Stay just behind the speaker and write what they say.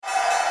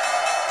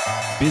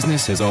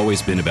Business has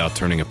always been about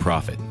turning a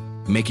profit,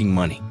 making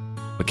money.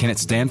 But can it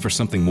stand for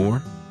something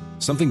more?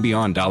 Something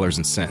beyond dollars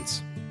and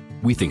cents?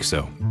 We think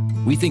so.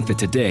 We think that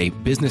today,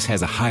 business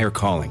has a higher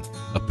calling,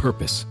 a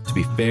purpose to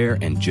be fair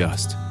and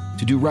just,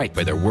 to do right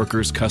by their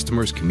workers,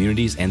 customers,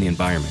 communities, and the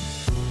environment.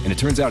 And it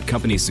turns out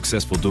companies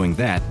successful doing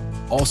that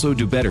also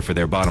do better for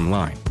their bottom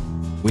line.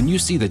 When you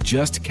see the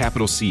Just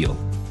Capital seal,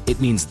 it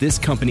means this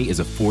company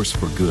is a force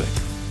for good.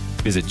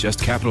 Visit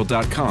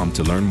justcapital.com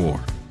to learn more.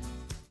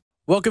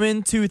 Welcome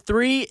into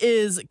 3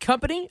 is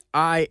Company.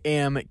 I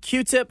am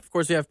Q-Tip. Of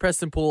course, we have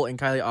Preston Poole and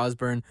Kylie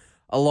Osborne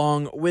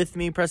along with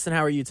me. Preston,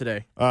 how are you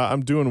today?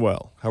 I'm doing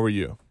well. How are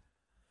you?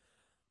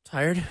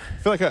 Tired? I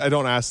feel like I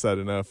don't ask that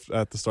enough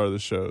at the start of the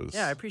shows.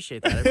 Yeah, I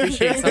appreciate that. I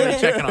appreciate somebody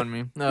checking on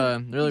me.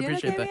 Really You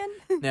appreciate okay,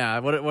 that. Yeah,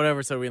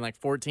 whatever. So we like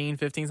 14,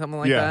 15, something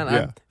like that.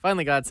 Yeah. I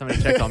finally got somebody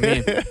to check on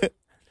me.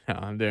 Yeah,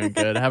 I'm doing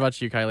good. How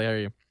about you, Kylie? How are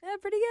you? Yeah,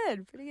 pretty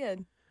good. Pretty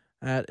good.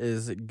 That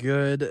is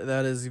good.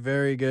 That is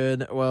very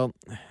good. Well,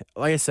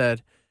 like I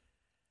said,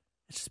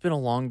 it's just been a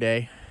long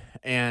day,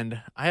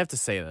 and I have to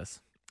say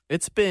this.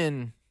 It's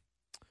been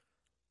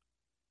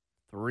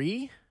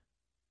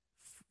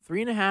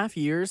 3.5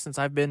 years since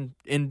I've been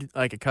in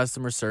like a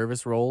customer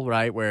service role,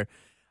 right, where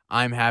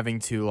I'm having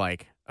to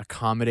like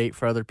accommodate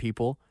for other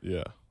people.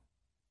 Yeah.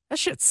 That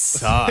shit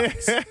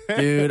sucks,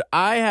 dude.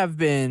 I have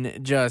been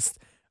just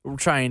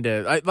trying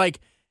to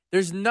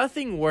there's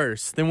nothing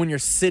worse than when you're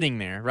sitting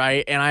there,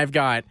 right? And I've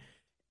got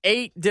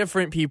 8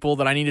 different people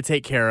that I need to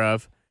take care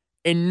of,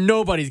 and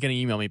nobody's going to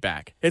email me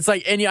back. It's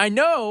like, and I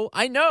know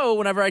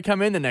whenever I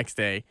come in the next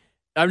day,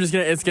 my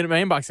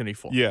inbox going to be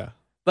full. Yeah.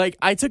 Like,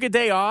 I took a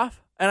day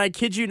off, and I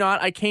kid you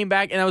not, I came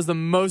back, and that was the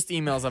most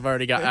emails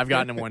I've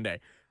gotten in one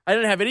day. I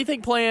didn't have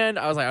anything planned.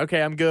 I was like,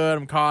 okay, I'm good.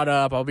 I'm caught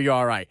up. I'll be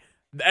all right.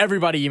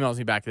 Everybody emails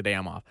me back the day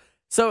I'm off.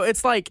 So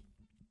it's like,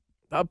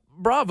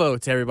 bravo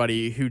to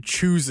everybody who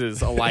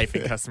chooses a life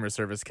in customer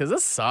service, because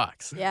this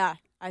sucks. Yeah,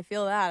 I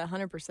feel that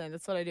 100%.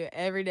 That's what I do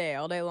every day,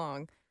 all day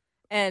long.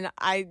 And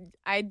I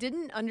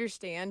didn't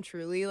understand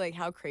truly like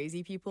how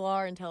crazy people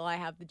are until I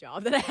have the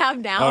job that I have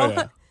now. Oh,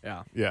 yeah.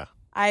 Yeah. Yeah.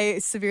 I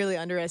severely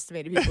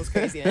underestimated people's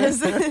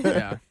craziness.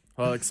 Yeah.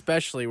 Well,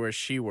 especially where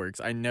she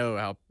works. I know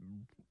how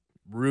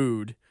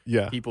rude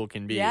Yeah. people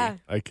can be. Yeah.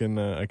 I can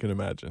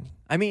imagine.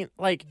 I mean,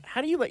 like,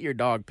 how do you let your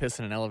dog piss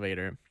in an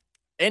elevator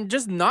and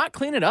just not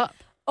clean it up?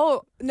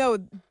 Oh, no.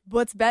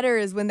 What's better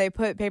is when they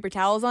put paper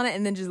towels on it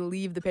and then just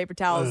leave the paper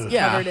towels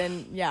Yeah. covered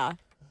in, yeah.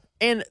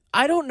 And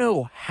I don't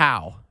know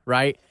how,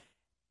 right?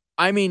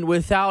 I mean,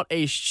 without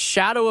a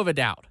shadow of a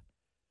doubt,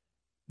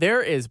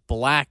 there is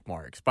black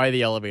marks by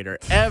the elevator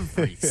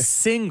every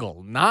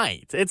single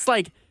night. It's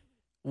like,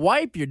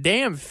 wipe your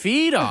damn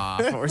feet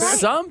off or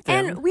something.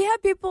 And we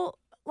have people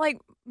like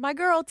my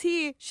girl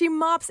T, she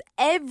mops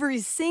every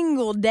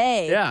single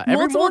day. Yeah, every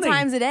multiple morning.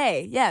 times a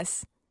day.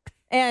 Yes.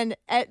 And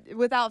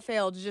without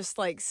fail, just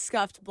like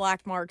scuffed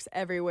black marks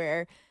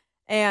everywhere.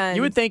 And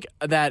you would think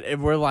that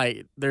if we're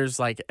like, there's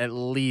like at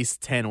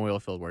least 10 oil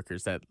field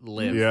workers that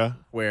live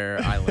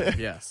where I live.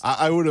 Yes.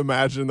 I would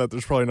imagine that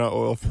there's probably not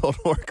oil field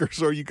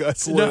workers where you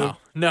guys live.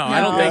 No, I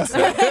don't think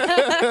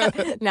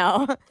so.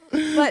 No.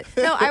 But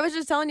no, I was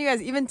just telling you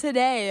guys, even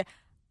today,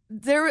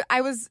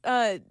 I was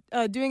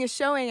doing a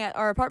showing at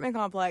our apartment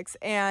complex,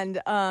 and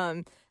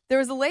there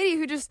was a lady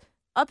who just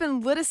up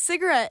and lit a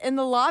cigarette in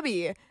the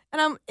lobby. And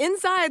I'm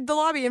inside the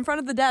lobby in front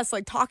of the desk,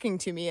 like, talking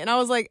to me. And I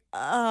was like,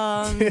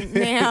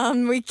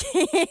 ma'am, we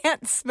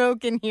can't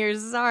smoke in here.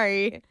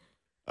 Sorry.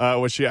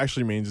 What she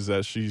actually means is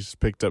that she's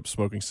picked up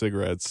smoking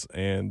cigarettes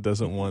and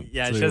doesn't want she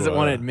doesn't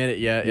want to admit it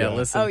yet. Yeah,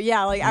 listen. Oh,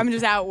 yeah, like, I'm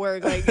just at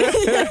work. Like,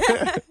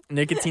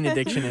 Nicotine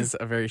addiction is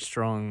a very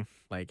strong,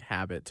 like,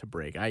 habit to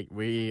break.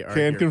 We are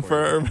Can here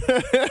for confirm.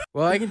 it.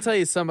 Well, I can tell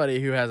you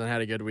somebody who hasn't had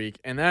a good week,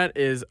 and that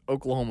is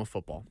Oklahoma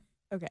football.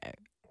 okay.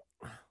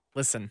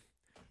 Listen.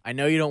 I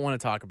know you don't want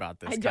to talk about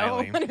this, I Kylie.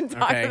 don't want to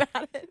talk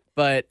about it.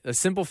 But the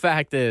simple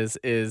fact is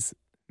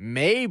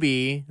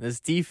maybe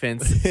this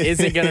defense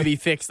isn't going to be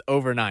fixed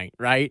overnight,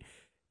 right?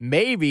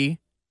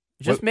 Maybe,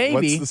 just maybe,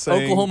 what's the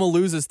saying? Oklahoma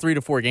loses 3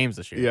 to 4 games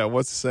this year. Yeah,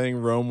 what's the saying?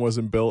 Rome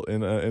wasn't built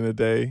in a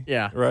day.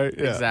 Yeah, right.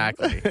 Yeah.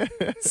 Exactly.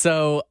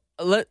 So,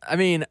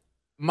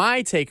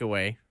 my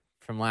takeaway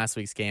from last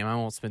week's game, I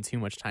won't spend too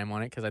much time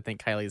on it because I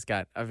think Kylie's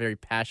got a very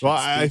passionate. Well,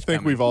 I speech think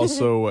coming. we've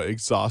also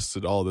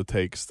exhausted all the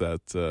takes that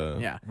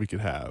we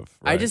could have.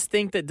 Right? I just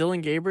think that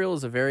Dylan Gabriel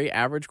is a very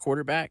average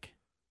quarterback.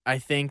 I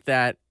think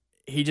that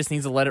he just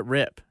needs to let it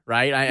rip,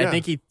 right? I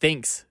think he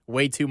thinks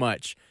way too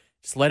much.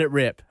 Just let it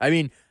rip. I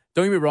mean,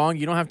 don't get me wrong,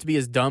 you don't have to be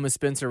as dumb as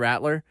Spencer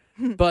Rattler,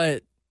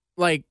 but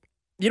like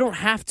you don't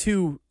have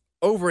to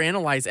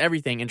overanalyze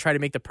everything and try to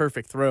make the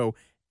perfect throw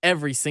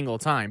every single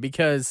time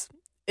because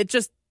it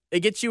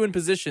gets you in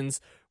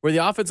positions where the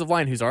offensive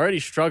line, who's already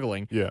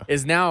struggling,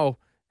 is now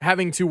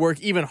having to work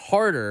even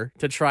harder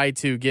to try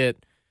to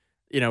get,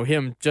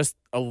 him just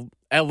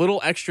a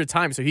little extra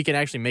time so he can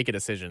actually make a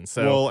decision.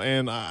 So, well,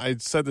 and I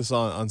said this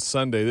on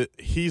Sunday that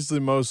he's the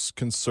most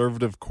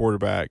conservative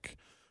quarterback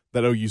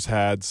that OU's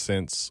had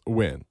since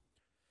when?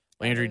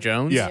 Landry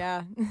Jones?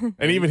 Yeah.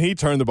 And even he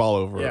turned the ball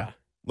over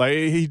Like,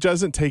 he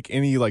doesn't take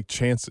any like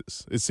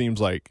chances, it seems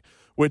like,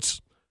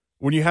 which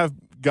when you have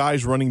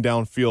guys running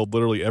downfield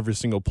literally every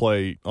single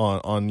play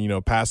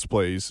on pass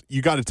plays,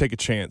 you got to take a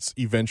chance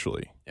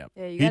eventually. Yep.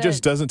 Yeah, He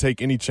just doesn't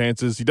take any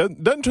chances. He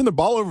doesn't turn the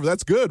ball over.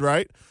 That's good,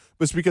 right?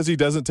 But it's because he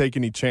doesn't take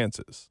any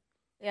chances.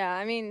 Yeah,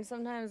 I mean,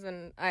 sometimes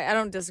when I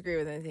don't disagree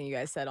with anything you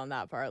guys said on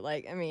that part.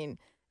 Like, I mean,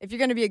 if you're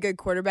going to be a good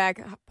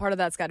quarterback, part of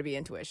that's got to be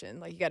intuition.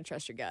 Like, you got to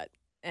trust your gut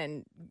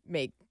and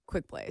make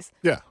quick plays.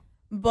 Yeah.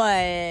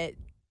 But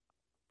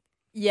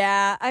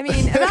yeah, I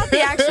mean, about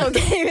the actual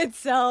game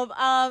itself,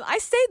 I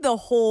stayed the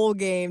whole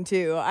game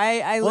too.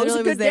 I Well, it literally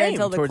a good was there game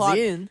until the towards clock.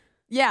 the end.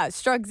 Yeah,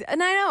 Struggs,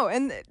 and I know,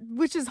 and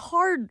which is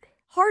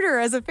harder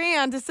as a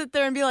fan to sit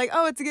there and be like,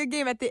 oh, it's a good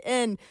game at the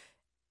end,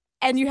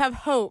 and you have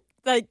hope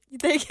like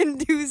they can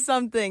do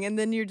something, and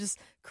then you're just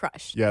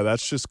crushed. Yeah,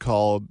 that's just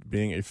called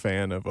being a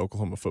fan of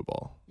Oklahoma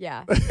football.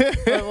 Yeah.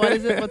 What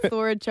is it? What's the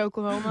word?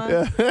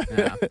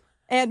 Choklahoma?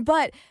 Yeah.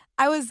 But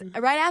I was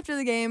right after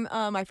the game.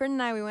 My friend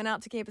and I, we went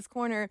out to Campus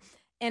Corner,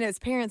 and it was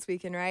Parents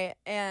Weekend, right?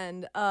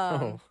 And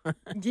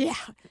yeah,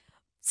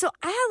 so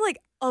I had like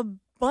a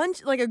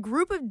bunch, like a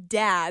group of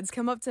dads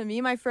come up to me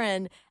and my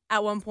friend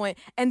at one point,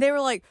 and they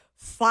were like,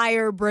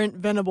 "Fire Brent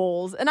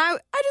Venables," and I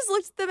just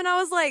looked at them and I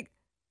was like,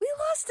 "We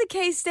lost to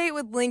K-State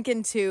with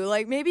Lincoln too.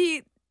 Like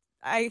maybe."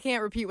 I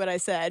can't repeat what I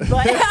said,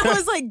 but I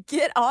was like,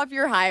 get off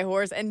your high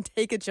horse and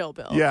take a chill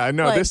pill. Yeah, I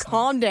know. Like,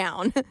 calm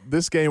down.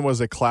 This game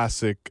was a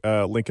classic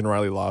Lincoln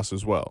Riley loss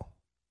as well.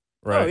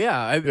 Right? Oh,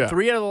 yeah. Yeah.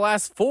 3 out of the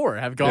last 4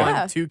 have gone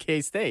Yeah. to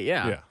K-State.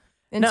 Yeah. Yeah.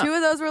 And No. 2 of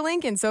those were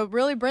Lincoln, so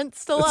really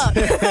Brent's still up.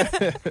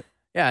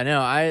 Yeah,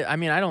 no, I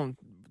mean, I don't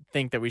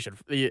think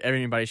that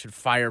everybody should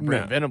fire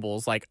Brent No.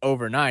 Venables like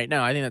overnight.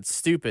 No, I think that's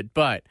stupid,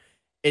 but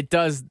it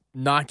does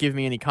not give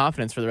me any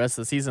confidence for the rest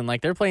of the season.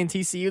 Like, they're playing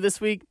TCU this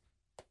week.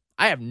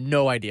 I have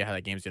no idea how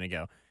that game's going to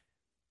go.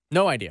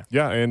 No idea.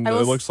 Yeah, and I it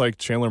will looks like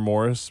Chandler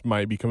Morris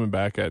might be coming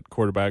back at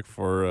quarterback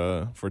for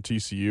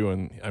TCU,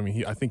 and I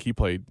mean, I think he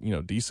played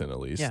decent at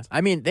least. Yeah, I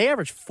mean, they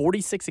average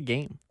 46 a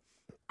game.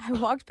 I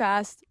walked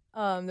past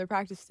their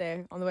practice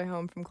day on the way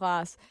home from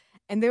class,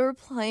 and they were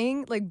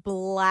playing, like,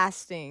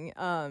 blasting.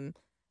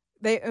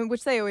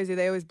 Which they always do.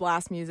 They always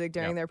blast music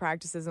during their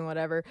practices and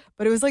whatever.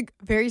 But it was like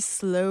very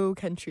slow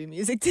country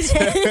music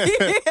today,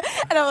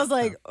 and I was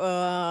like,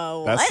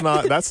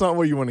 what? That's not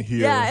what you want to hear.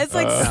 Yeah, it's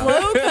like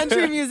slow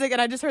country music,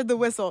 and I just heard the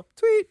whistle,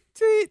 tweet,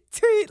 tweet,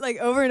 tweet, like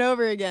over and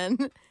over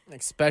again.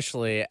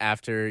 Especially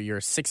after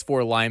your 6'4"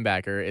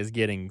 linebacker is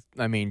getting,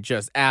 I mean,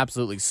 just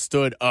absolutely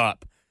stood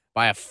up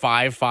by a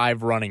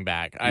 5'5" running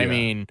back. I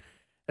mean,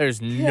 there's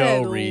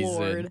no Good reason.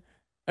 Lord.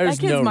 There's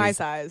That kid's no my reason.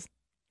 size.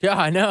 Yeah,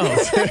 I know.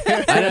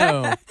 I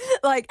know.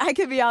 Like, I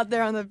could be out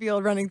there on the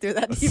field running through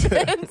that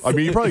defense. I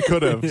mean, you probably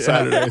could have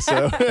Saturday.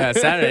 So Yeah,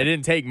 Saturday it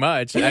didn't take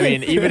much. I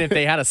mean, even if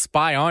they had a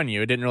spy on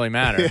you, it didn't really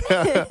matter.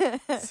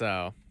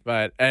 So,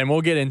 and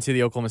we'll get into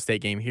the Oklahoma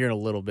State game here in a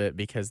little bit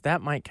because that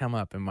might come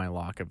up in my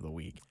lock of the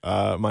week.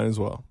 mine as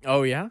well.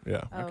 Oh yeah.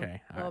 Yeah. Oh,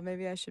 Okay. All Well, right.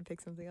 maybe I should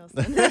pick something else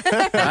then.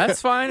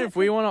 That's fine if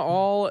we want to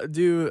all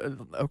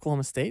do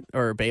Oklahoma State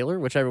or Baylor,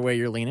 whichever way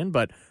you're leaning.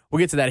 But we'll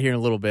get to that here in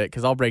a little bit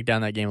because I'll break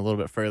down that game a little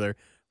bit further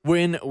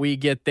when we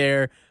get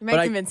there. You might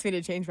But convince me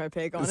to change my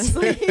pick,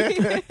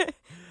 honestly.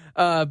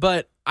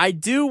 But I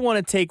do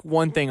want to take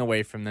one thing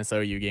away from this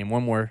OU game,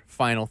 one more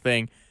final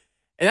thing,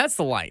 and that's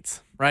the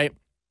lights, right?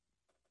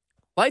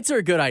 Lights are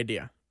a good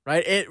idea,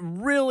 right? It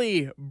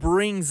really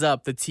brings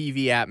up the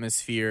TV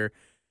atmosphere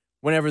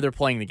whenever they're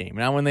playing the game.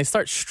 Now, when they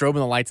start strobing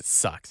the lights, it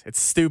sucks.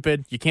 It's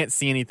stupid. You can't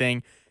see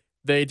anything.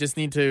 They just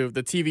the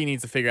TV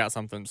needs to figure out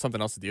something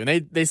else to do.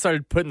 And they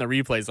started putting the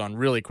replays on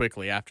really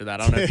quickly after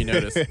that. I don't know if you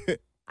noticed.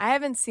 I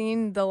haven't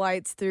seen the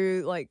lights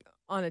through, like,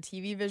 on a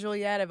TV visual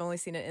yet. I've only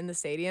seen it in the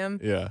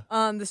stadium. Yeah.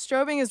 The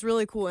strobing is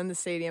really cool in the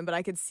stadium, but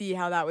I could see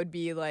how that would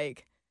be,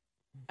 like,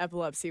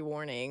 epilepsy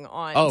warning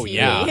on Oh, TV.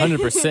 yeah,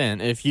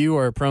 100%. If you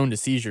are prone to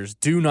seizures,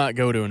 do not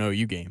go to an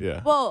OU game.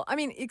 Yeah. Well, I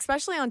mean,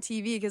 especially on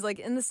TV, because, like,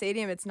 in the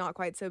stadium, it's not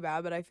quite so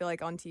bad, but I feel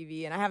like on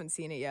TV, and I haven't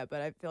seen it yet,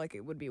 but I feel like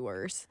it would be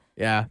worse.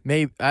 Yeah,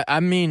 maybe. I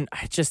mean,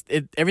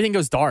 everything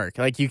goes dark.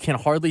 Like, you can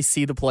hardly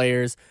see the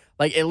players.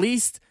 Like, at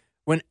least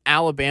when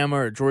Alabama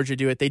or Georgia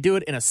do it, they do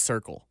it in a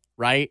circle,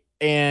 right?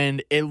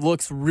 And it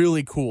looks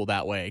really cool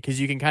that way because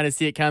you can kind of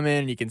see it come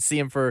in. You can see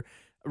them for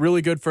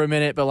really good for a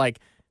minute, but like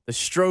the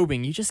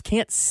strobing, you just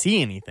can't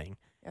see anything.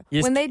 Yeah.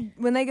 You just-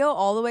 When they go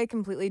all the way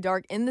completely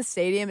dark in the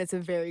stadium, it's a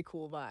very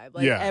cool vibe.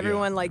 Like,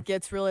 everyone like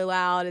gets really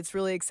loud. It's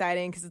really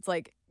exciting because it's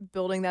like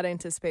building that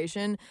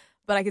anticipation.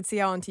 But I could see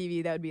how on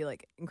TV that would be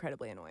like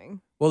incredibly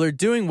annoying. Well, they're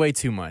doing way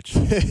too much,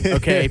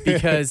 okay?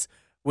 Because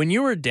when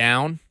you were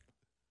down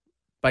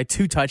by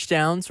 2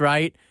 touchdowns,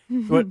 right?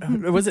 What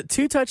was it?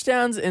 2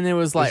 touchdowns, and it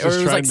was like, or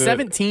it was like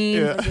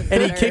 17,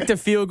 and he kicked a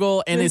field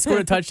goal, and they scored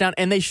a touchdown,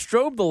 and they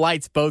strobed the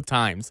lights both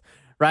times,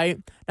 right?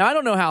 Now I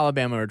don't know how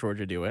Alabama or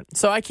Georgia do it,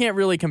 so I can't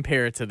really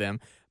compare it to them.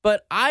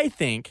 But I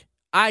think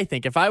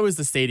if I was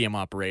the stadium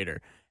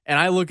operator and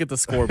I look at the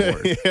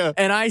scoreboard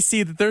and I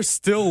see that they're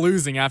still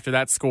losing after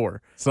that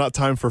score, It's not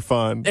time for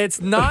fun. it's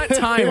not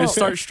time to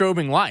start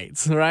strobing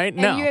lights, right?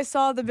 And you guys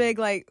saw the big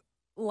like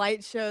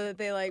light show that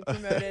they like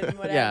promoted and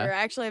whatever. Yeah.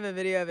 I actually have a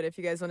video of it if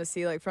you guys want to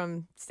see like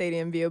from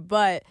stadium view.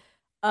 But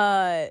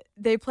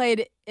they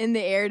played In the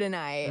Air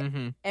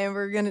Tonight,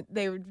 and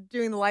they were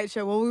doing the light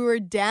show. Well, we were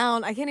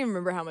down. I can't even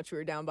remember how much we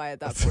were down by at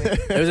that point.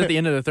 It was at the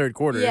end of the third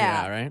quarter.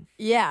 Yeah. Right?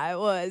 Yeah, it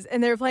was.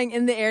 And they were playing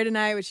In the Air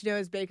Tonight, which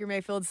is Baker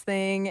Mayfield's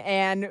thing.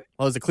 And Well,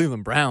 it was the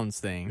Cleveland Browns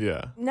thing.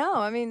 Yeah. no,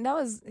 I mean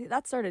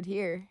that started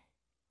here.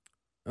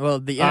 Well,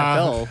 the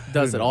NFL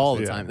does it all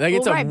the yeah. time. Like,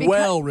 it's Well, a right, because-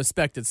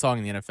 well-respected song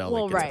in the NFL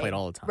Well, that gets right, played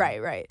all the time.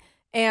 Right.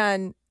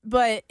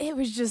 But it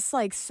was just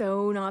like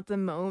so not the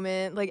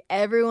moment. Like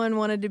everyone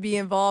wanted to be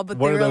involved, but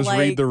One they of were those like,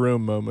 read the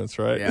room moments,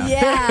 right? Yeah.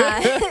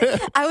 yeah.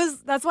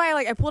 That's why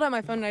I pulled out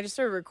my phone and I just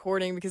started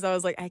recording because I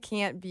was like, I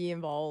can't be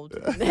involved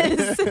in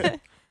this.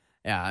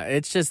 Yeah,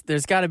 it's just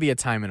there's got to be a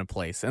time and a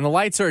place, and the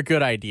lights are a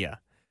good idea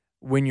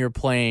when you're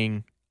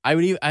playing. I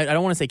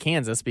don't want to say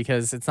Kansas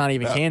because it's not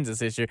even Kansas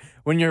this year.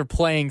 When you're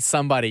playing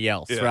somebody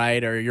else,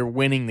 right, or you're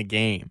winning the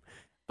game,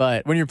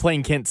 but when you're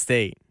playing Kent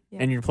State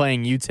and you're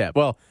playing UTEP,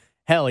 well,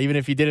 hell, even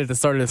if you did it at the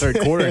start of the third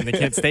quarter in the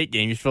Kent State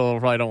game, you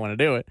probably don't want to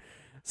do it.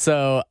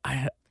 So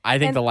I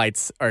think the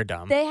lights are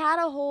dumb. They had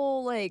a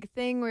whole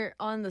thing where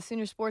on the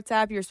Sooner Sports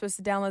app you're supposed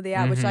to download the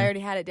app, which I already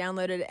had it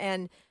downloaded,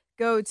 and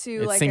go to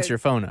It syncs your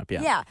phone up.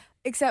 Yeah,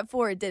 except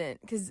for it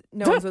didn't because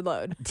no one's would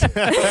load.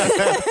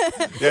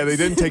 Yeah, they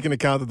didn't take into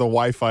account that the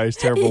Wi-Fi is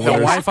terrible. The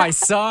Wi-Fi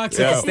sucks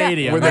at the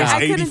stadium. When there's I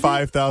couldn't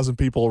 85,000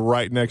 people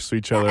right next to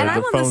each other, and I'm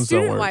the on the phones don't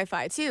student work.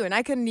 Wi-Fi too, and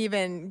I couldn't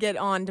even get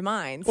on to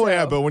mine. Well,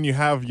 yeah, so- but when you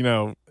have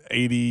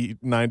 80,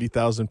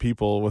 90,000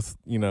 people with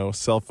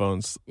cell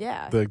phones,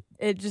 yeah, the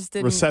it just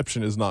didn't.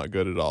 reception is not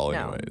good at all.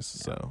 No, anyways,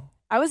 so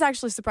I was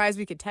actually surprised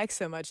we could text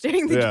so much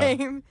during the Yeah.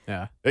 game.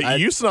 Yeah.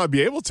 you used to not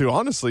be able to.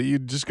 Honestly,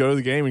 you'd just go to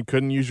the game and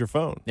couldn't use your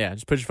phone. Yeah,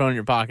 just put your phone in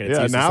your pocket. It's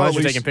Yeah, useless now unless at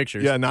you're least, taking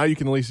pictures. Yeah, now you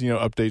can at least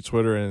update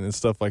Twitter and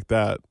stuff like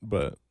that.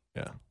 But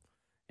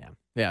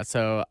Yeah,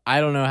 so I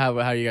don't know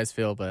how you guys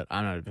feel, but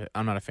I'm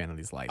not a fan of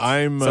these lights.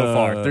 I'm so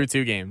far through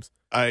 2 games.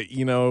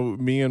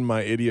 me and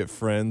my idiot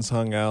friends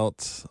hung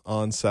out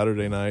on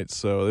Saturday night,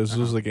 so this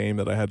was a game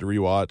that I had to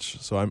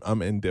rewatch. So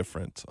I'm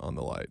indifferent on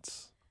the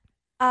lights.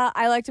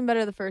 I liked him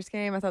better the first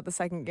game. I thought the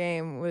second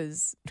game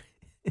was.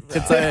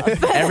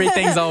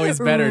 Everything's always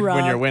better when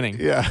Rough. you're winning.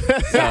 Yeah.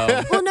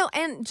 So, Well, no,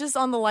 and just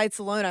on the lights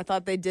alone, I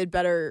thought they did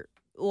better,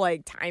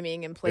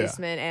 timing and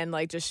placement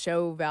and just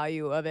show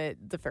value of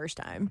it the first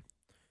time.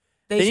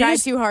 They tried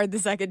too hard the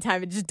second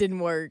time; it just didn't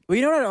work. well,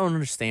 you know what I don't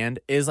understand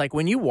is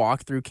when you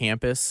walk through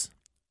campus,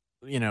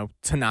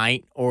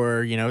 tonight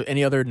or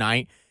any other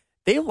night,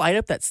 they light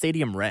up that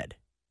stadium red,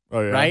 Oh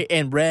yeah. right?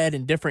 And red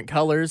in different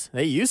colors.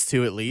 They used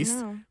to at least.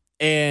 No.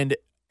 And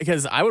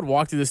because I would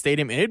walk through the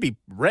stadium and it'd be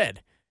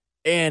red.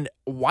 And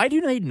why do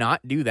they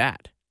not do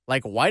that?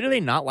 Why do they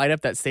not light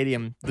up that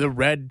stadium the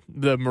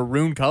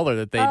maroon color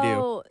that they do?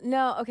 Oh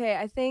no, okay.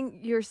 I think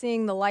you're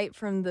seeing the light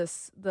from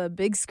the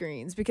big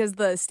screens because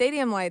the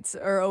stadium lights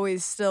are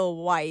always still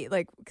white.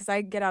 Because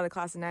I get out of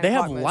class at 9 They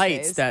o'clock have most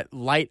lights days. that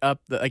light up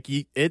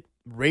it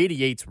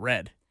radiates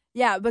red.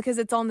 Yeah, because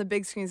it's on the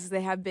big screens because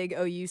they have big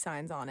OU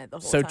signs on it the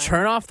whole So time.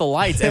 turn off the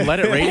lights and let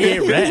it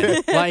radiate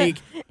red.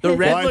 The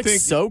red Well, I looks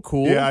think- so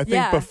cool. Yeah, I think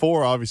Yeah.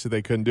 before obviously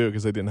they couldn't do it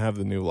because they didn't have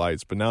the new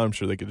lights, but now I'm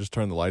sure they could just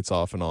turn the lights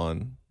off and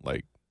on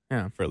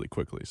fairly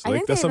quickly. So I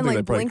think that's they even something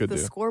they probably blinked could the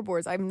do.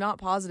 scoreboards. I'm not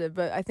positive,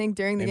 but I think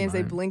during the They games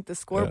they might. blinked the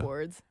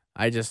scoreboards.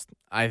 I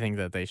think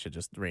that they should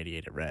just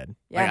radiate it red.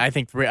 Yeah. I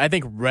think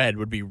red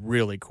would be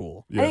really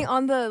cool. Yeah. I think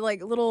on the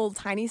little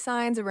tiny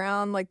signs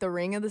around the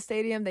ring of the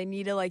stadium, they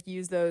need to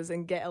use those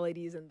and get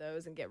LEDs in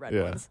those and get red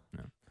Yeah. ones.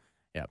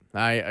 Yeah,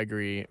 I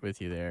agree with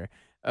you there.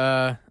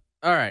 All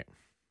right.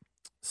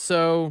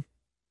 So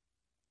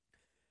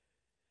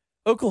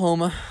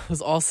Oklahoma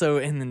was also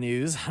in the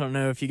news. I don't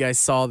know if you guys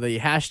saw the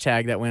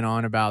hashtag that went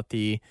on about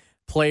the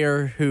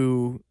player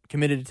who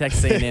committed to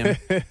Texas A&M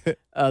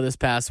this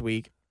past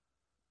week.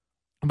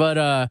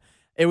 But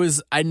it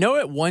was, I know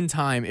at one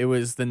time it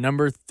was the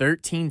number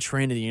 13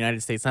 trend in the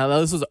United States. Now,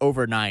 this was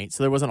overnight,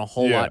 so there wasn't a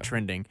whole lot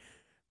trending.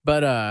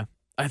 But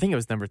I think it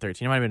was number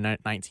 13. It might have been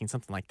 19,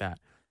 something like that.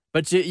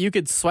 But you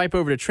could swipe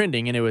over to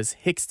trending, and it was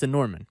Hicks to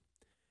Norman.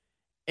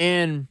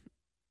 And,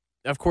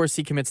 of course,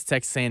 he commits to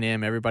Texas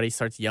A&M. Everybody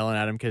starts yelling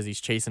at him because he's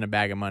chasing a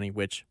bag of money,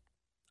 which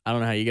I don't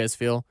know how you guys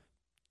feel.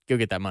 Go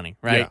get that money,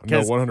 right?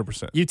 Yeah, no,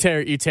 100%.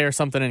 You tear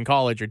something in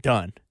college, you're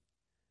done.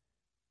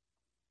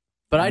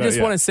 But I just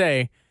want to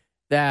say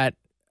that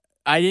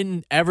I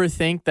didn't ever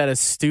think that a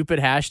stupid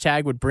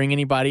hashtag would bring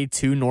anybody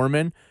to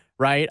Norman,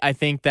 right? I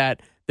think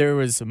that there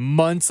was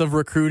months of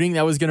recruiting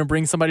that was going to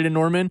bring somebody to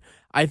Norman.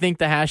 I think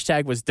the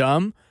hashtag was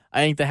dumb. I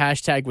think the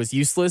hashtag was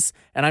useless,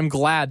 and I'm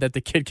glad that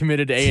the kid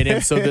committed to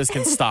A&M so this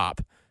can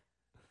stop.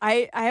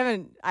 I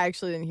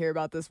actually didn't hear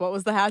about this. What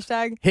was the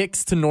hashtag?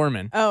 Hicks to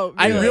Norman. Oh,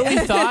 I really?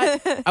 really thought,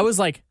 I was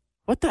like,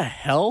 what the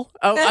hell?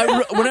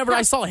 Whenever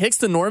I saw Hicks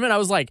to Norman, I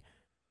was like,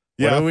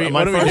 Yeah, what are we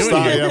my doing first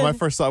thought. here? Yeah, my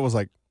first thought was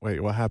like,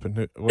 wait, what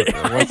happened? What's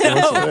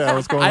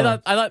going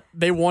on? I thought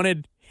they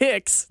wanted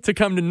Hicks to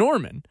come to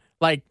Norman.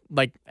 like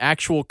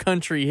actual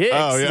country Hicks,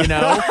 Oh, yeah. you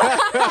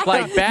know,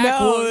 like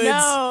backwoods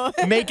No.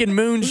 making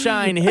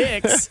moonshine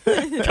Hicks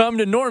come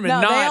to Norman.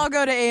 No, they not all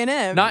go to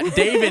A&M. not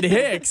David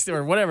Hicks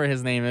or whatever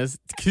his name is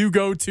to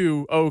go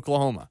to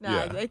Oklahoma. Nah,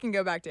 Yeah. they can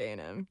go back to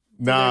A&M.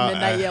 Nah, Their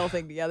midnight Yale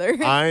thing together.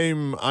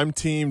 I'm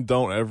team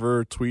don't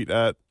ever tweet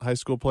at high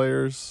school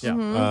players.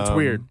 Yeah, it's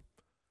weird.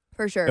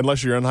 For sure.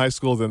 Unless you're in high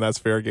school, then that's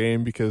fair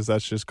game because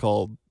that's just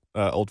called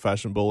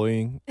old-fashioned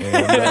bullying.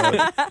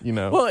 And, you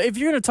know. Well, if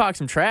you're going to talk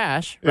some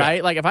trash, Yeah.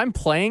 right? Like if I'm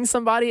playing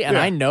somebody and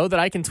Yeah. I know that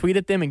I can tweet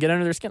at them and get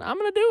under their skin, I'm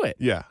going to do it.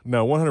 Yeah,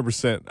 no,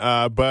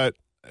 100%. But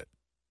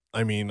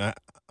I mean,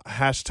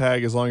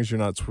 hashtag as long as you're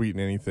not tweeting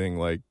anything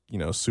like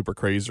super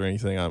crazy or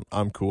anything,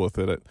 I'm cool with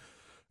it.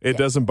 It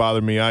doesn't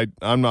bother me.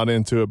 I'm not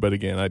into it, but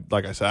again,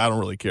 like I said, I don't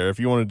really care. If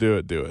you want to do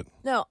it, do it.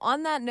 No,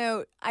 on that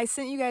note, I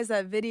sent you guys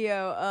that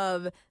video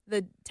of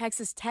the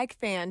Texas Tech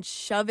fan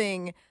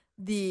shoving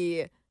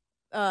the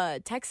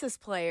Texas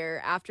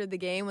player after the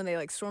game when they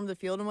like stormed the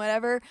field and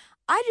whatever.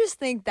 I just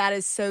think that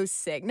is so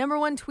sick. Number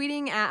one,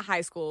 tweeting at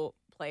high school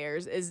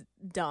players is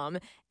dumb.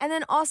 And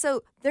then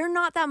also, they're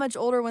not that much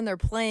older when they're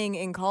playing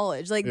in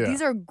college. Like, Yeah.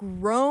 these are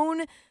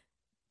grown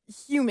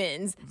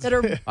humans that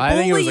are I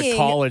think it was a bullying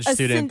college a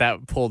student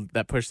that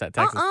pushed that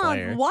Texas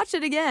player. Watch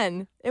it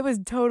again. It was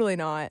totally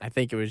not. I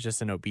think it was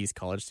just an obese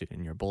college student.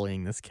 And you're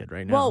bullying this kid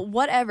right now. Well,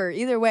 whatever.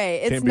 Either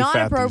way, it's Can't be not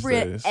fat these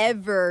appropriate days.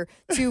 ever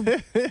to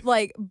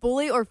like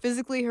bully or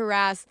physically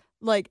harass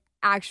like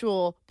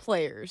actual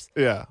players.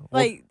 Yeah.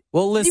 Like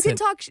well, listen.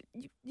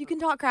 you can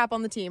talk crap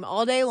on the team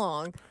all day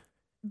long,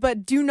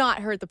 but do not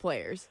hurt the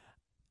players.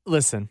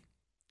 Listen,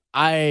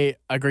 I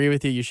agree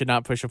with you. You should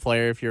not push a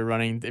player if you're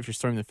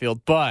storming the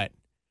field. But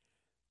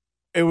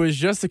it was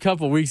just a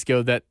couple weeks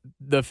ago that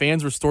the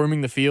fans were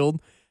storming the field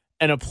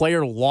and a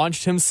player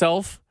launched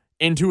himself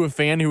into a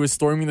fan who was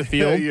storming the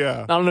field.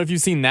 Yeah. I don't know if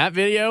you've seen that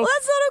video, Well,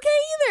 that's not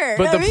okay either.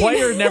 but I the mean-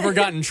 player never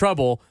got in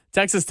trouble.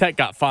 Texas Tech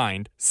got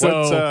fined.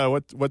 So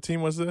what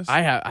team was this?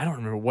 I don't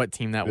remember what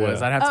team that was.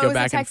 Yeah. I'd have to Oh, go it was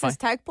back a and Texas find.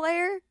 Tech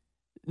player.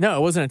 No,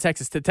 it wasn't a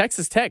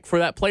Texas Tech for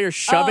that player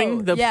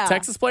shoving the yeah.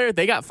 Texas player.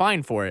 They got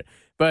fined for it.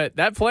 But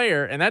that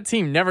player and that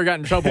team never got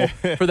in trouble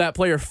for that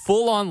player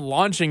full on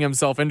launching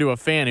himself into a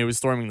fan who was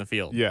storming the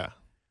field. Yeah.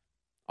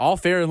 All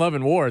fair in love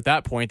and war at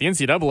that point. The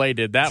NCAA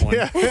did that one.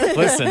 Yeah.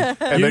 Listen,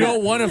 you they-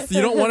 don't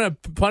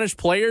want to punish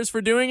players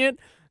for doing it,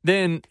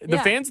 then the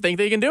Yeah. fans think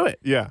they can do it.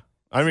 Yeah.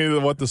 I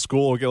mean, what the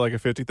school will get like a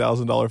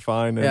 $50,000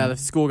 fine and Yeah, the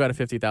school got a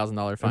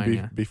 $50,000 fine.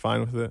 and be fine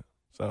with it.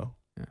 So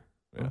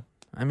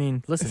I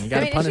mean, listen, you got I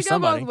to mean, it punish should go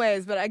somebody. both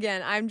ways. But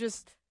again,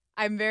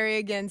 I'm very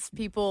against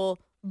people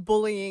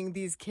bullying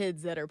these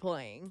kids that are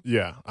playing.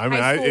 yeah, I mean,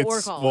 High school or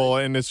it's college. well,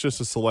 and it's just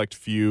a select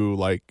few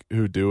like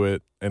who do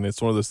it, and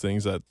it's one of those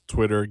things that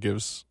Twitter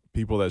gives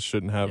people that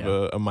shouldn't have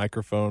Yeah. a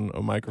microphone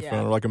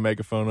Yeah. or like a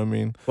megaphone. I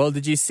mean, Well,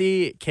 did you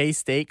see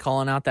K-State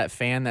calling out that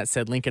fan that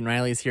said Lincoln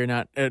Riley's here,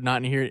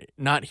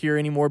 not here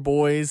anymore,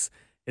 boys?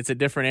 It's a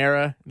different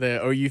era.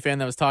 The OU fan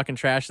that was talking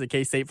trash to the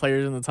K-State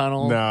players in the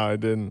tunnel. no, I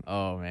didn't.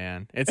 Oh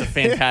man, it's a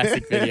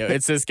fantastic video.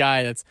 It's this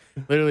guy that's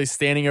literally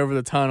standing over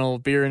the tunnel,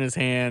 beer in his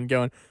hand,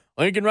 going,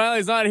 "Lincoln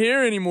Riley's not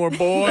here anymore,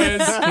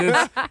 boys.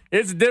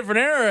 It's a different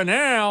era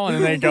now." And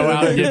then they go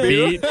out and get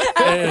beat.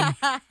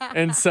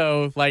 And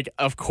so, like,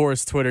 of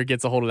course, Twitter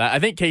gets a hold of that. I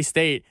think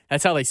K-State,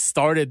 that's how they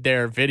started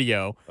their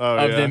video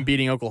of them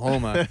beating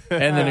Oklahoma.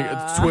 And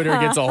then Twitter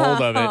gets a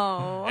hold of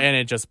Oh. it. And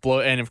it just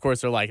blows. And of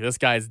course, they're like, this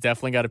guy's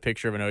definitely got a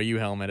picture of an OU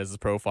helmet as his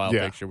profile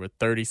Yeah. picture with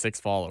 36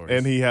 followers.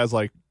 And he has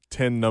like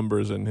 10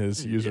 numbers in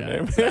his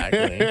username.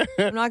 exactly.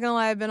 I'm not gonna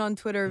lie, I've been on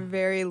Twitter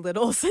very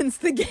little since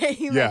the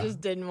game. Yeah. I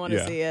just didn't want to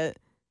Yeah. see it.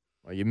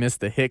 Well, you missed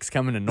the Hicks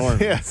coming to Norman.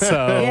 Yeah.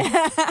 So,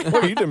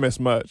 Well, you didn't miss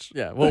much.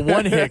 yeah. Well,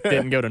 one Hick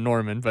didn't go to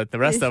Norman, but the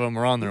rest of them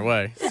were on their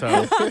way.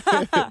 So,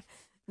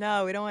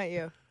 No, we don't want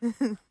you.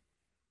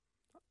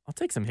 I'll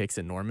take some Hicks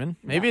at Norman.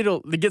 Maybe it'll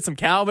get some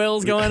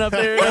cowbells going up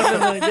there. Nothing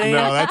like that.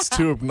 No, that's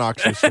too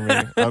obnoxious for me.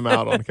 I'm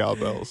out on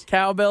cowbells.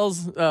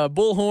 Cowbells,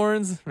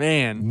 bullhorns.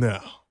 Man, No,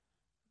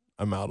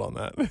 I'm out on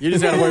that. you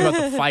just got to worry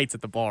about the fights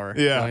at the bar.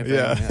 Yeah, The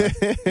only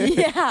thing,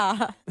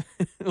 Yeah.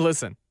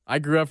 Listen, I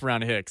grew up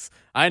around Hicks.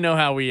 I know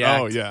how we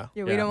act. Oh, yeah.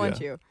 Yeah, we Yeah. don't want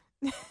you.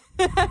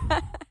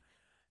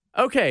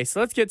 Okay, so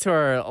let's get to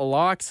our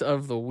locks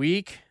of the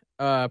week.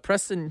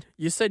 Preston,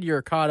 you said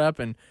you're caught up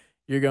and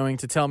you're going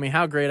to tell me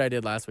how great I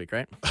did last week,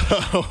 right?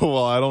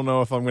 Well, I don't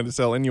know if I'm going to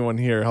tell anyone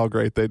here how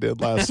great they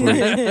did last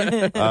week.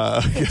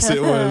 I guess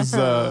it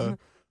was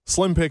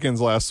slim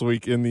pickings last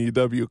week in the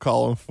W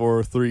column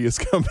for Three Is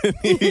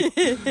Company.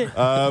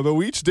 But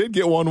we each did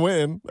get one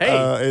win,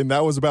 Hey. and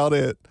that was about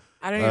it.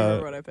 I don't even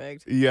remember what I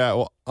picked. Yeah,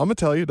 well, I'm going to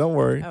tell you. Don't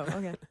worry. Oh,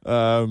 okay.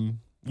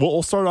 Well,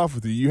 we'll start off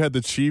with you. You had the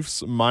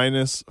Chiefs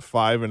minus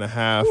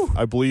 5.5.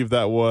 I believe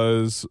that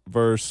was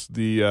versus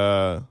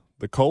the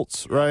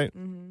Colts, right?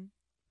 Mm-hmm.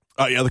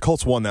 Yeah, the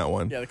Colts won that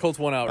one. Yeah, the Colts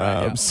won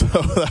outright. Yeah. So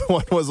that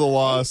one was a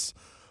loss.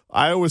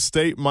 Iowa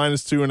State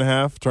minus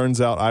 2.5. Turns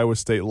out Iowa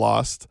State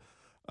lost.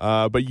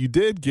 But you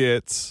did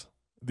get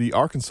the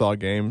Arkansas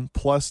game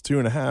plus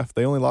 2.5.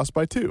 They only lost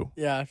by 2.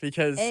 Yeah,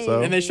 because Hey.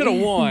 and they should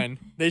have won.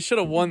 They should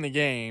have won the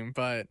game,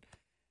 but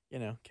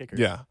kickers.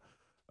 Yeah.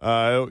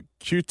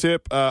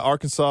 Q-Tip,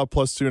 Arkansas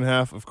plus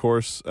 2.5, of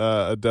course,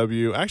 a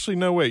W. Actually,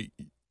 no, wait.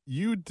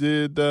 You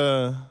did.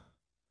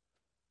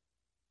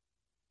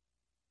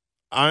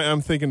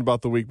 I'm thinking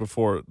about the week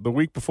before. The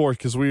week before,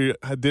 because we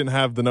didn't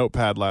have the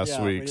notepad last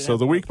we week. didn't So have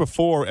the the week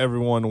before,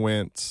 everyone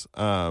went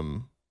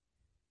 1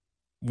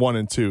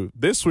 and 2.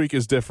 This week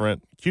is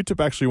different. Q-Tip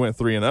actually went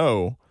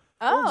 3-0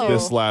 Oh.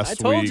 this last I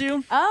told week.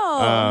 you.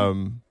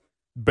 Oh.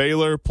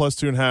 Baylor plus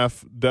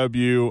 2.5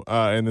 W,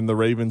 and then the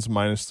Ravens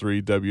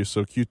 -3 W.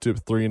 So Q-Tip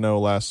 3-0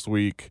 last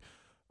week.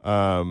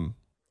 I'm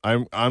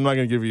not going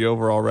to give you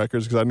overall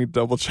records because I need to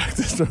double check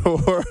this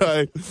before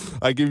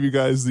I give you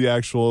guys the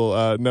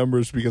actual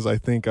numbers, because I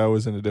think I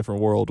was in a different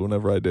world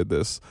whenever I did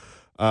this.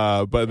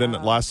 But then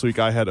last week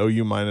I had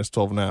OU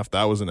 -12.5.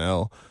 That was an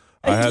L.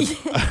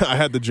 I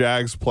had the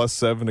Jags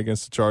 +7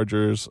 against the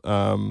Chargers,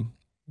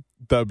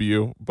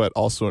 W, but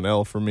also an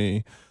L for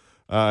me.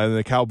 And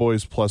the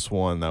Cowboys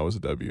 +1. That was a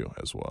W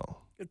as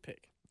well. Good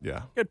pick.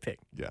 Yeah, Good pick.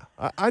 yeah.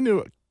 I knew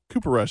it.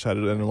 Cooper Rush had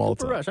it in him all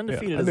the Cooper time. Rush,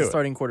 undefeated Yeah, I as knew a it.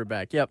 starting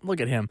quarterback. Yep, look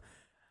at him.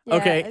 Yeah,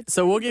 Okay, it's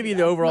so we'll give you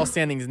the bad. overall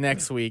standings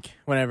next week,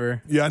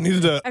 whenever. Yeah, I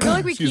needed to. I feel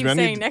like we excuse keep me, I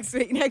need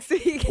saying to- next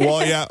week.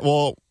 Well, yeah.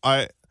 Well,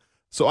 I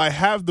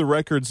have the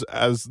records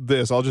as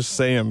this. I'll just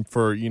say them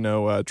for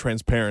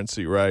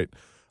transparency, right?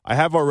 I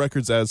have our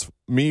records as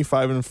me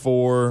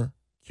 5-4,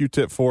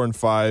 Q-Tip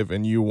 4-5,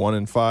 and you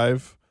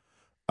 1-5.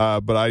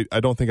 But I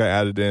don't think I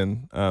added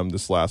in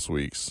this last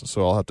week's,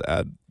 so I'll have to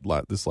add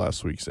this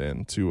last week's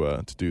in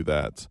to do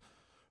that.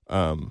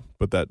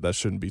 But that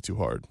shouldn't be too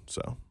hard.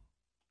 So.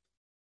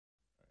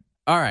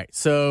 All right,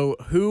 so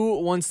who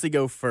wants to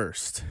go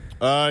first?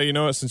 You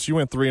know what? Since you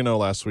went 3-0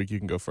 last week, you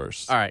can go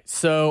first. All right,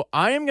 so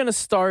I am going to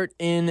start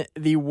in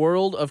the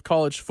world of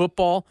college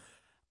football.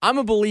 I'm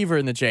a believer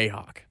in the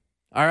Jayhawk.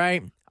 All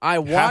right, I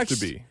Have watched to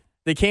be.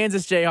 the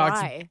Kansas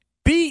Jayhawks Why?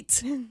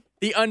 beat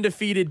the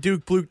undefeated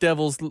Duke Blue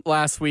Devils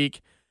last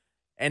week,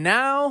 and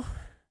now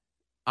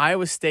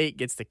Iowa State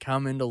gets to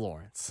come into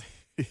Lawrence.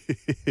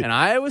 And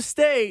Iowa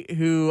State,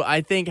 who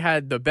I think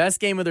had the best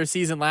game of their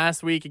season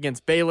last week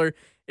against Baylor,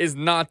 is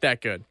not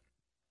that good.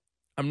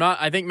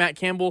 I think Matt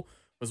Campbell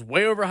was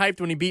way overhyped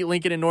when he beat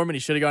Lincoln and Norman. He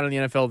should have gone to the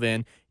NFL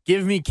then.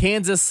 Give me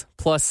Kansas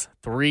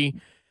 +3.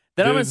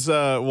 Then I'm is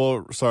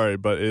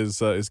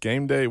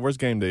game day? Where's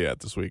game day at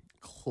this week?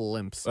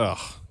 Clemson.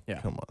 Ugh,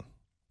 Yeah. come on.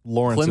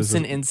 Lawrence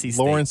Clemson, NC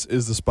State. Lawrence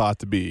is the spot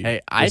to be.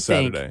 Hey, I this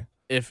think Saturday.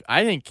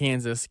 I think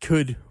Kansas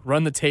could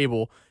run the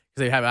table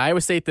because they have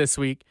Iowa State this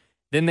week.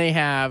 Then they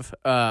have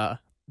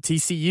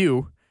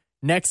TCU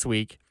next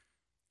week.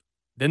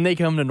 Then they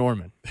come to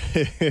Norman.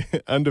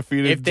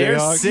 Undefeated If they're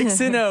Jayhawks.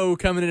 6-0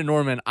 coming into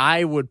Norman,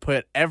 I would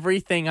put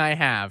everything I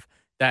have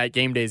that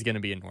game day is going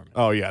to be in Norman.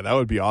 Oh yeah, that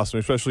would be awesome,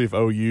 especially if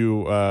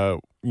OU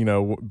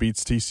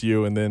beats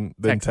TCU and then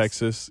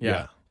Texas.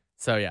 Yeah.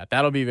 So, yeah,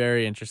 that'll be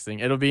very interesting.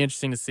 It'll be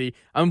interesting to see.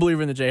 I'm a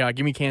believer in the Jayhawk.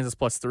 Give me Kansas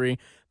 +3. I'm going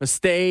to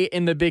stay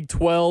in the Big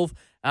 12.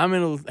 I'm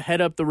going to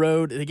head up the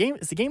road. Is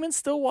the game in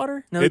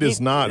Stillwater? No, It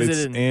is not. Is It's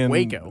it in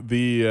Waco?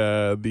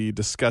 The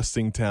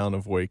disgusting town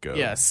of Waco.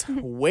 Yes.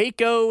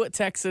 Waco,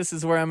 Texas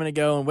is where I'm going to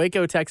go. And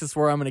Waco, Texas is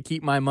where I'm going to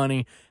keep my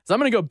money. So I'm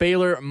going to go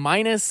Baylor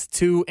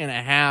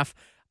 -2.5.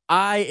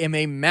 I am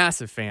a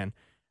massive fan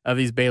of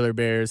these Baylor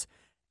Bears.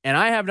 And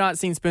I have not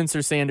seen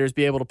Spencer Sanders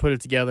be able to put it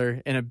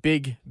together in a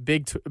big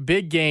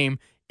game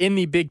in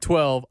the Big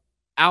 12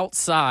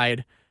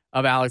 outside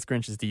of Alex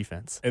Grinch's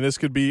defense. And this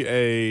could be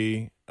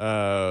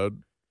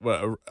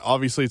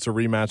obviously it's a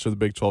rematch of the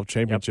Big 12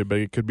 championship, but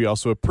it could be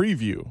also a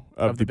preview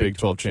of the Big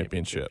 12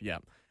 championship. Yeah.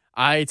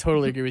 I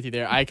totally agree with you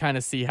there. I kind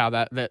of see how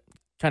that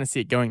kind of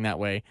see it going that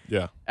way.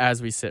 Yeah.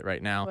 As we sit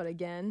right now. But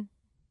again,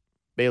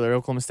 Baylor,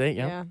 Oklahoma State.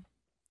 Yep. yeah.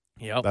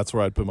 Yep. That's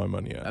where I'd put my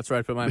money at. That's where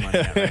I put my money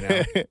at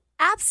right now.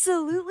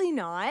 Absolutely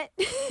not.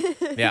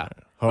 Yeah.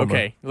 Homer.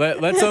 Okay.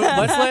 Let's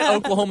let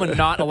Oklahoma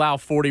not allow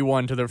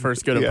 41 to their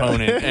first good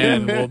opponent,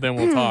 and then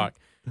we'll talk.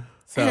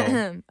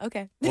 So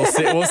Okay.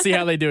 we'll see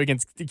how they do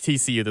against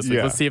TCU this week.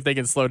 Yeah. Let's see if they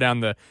can slow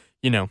down the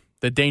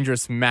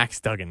dangerous Max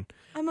Duggan.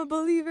 I'm a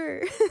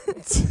believer.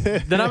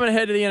 Then I'm going to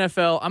head to the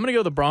NFL. I'm going to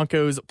go the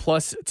Broncos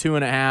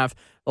 +2.5.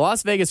 The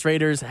Las Vegas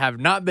Raiders have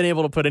not been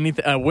able to put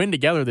win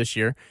together this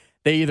year.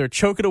 They either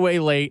choke it away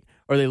late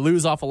or they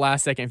lose off a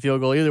last-second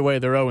field goal. Either way,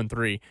 they're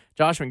 0-3.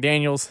 Josh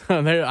McDaniels,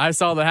 I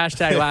saw the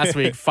hashtag last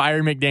week,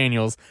 fire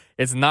McDaniels.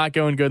 It's not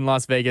going good in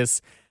Las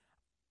Vegas.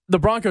 The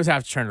Broncos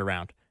have to turn it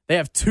around. They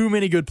have too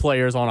many good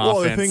players on offense.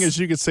 Well, the thing is,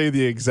 you could say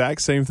the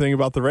exact same thing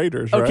about the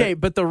Raiders, right? Okay,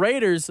 but the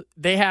Raiders,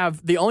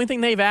 the only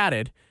thing they've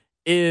added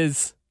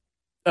is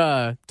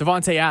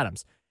Devontae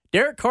Adams.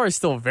 Derek Carr is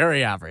still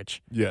very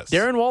average. Yes.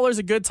 Darren Waller's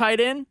a good tight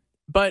end,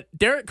 but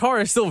Derek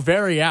Carr is still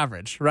very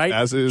average, right?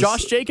 As is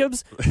Josh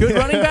Jacobs, good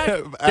running back.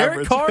 Derek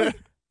Average. Carr,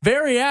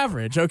 very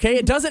average, okay?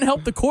 It doesn't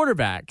help the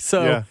quarterback.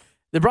 So Yeah.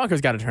 the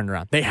Broncos got to turn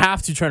around. They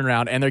have to turn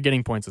around, and they're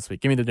getting points this week.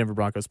 Give me the Denver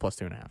Broncos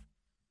 +2.5.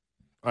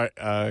 All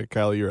right,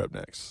 Kylie, you're up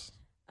next.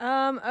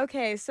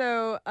 Okay,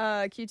 so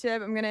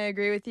Q-Tip, I'm gonna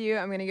agree with you.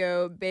 I'm gonna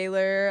go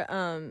Baylor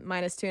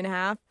minus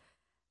 2.5.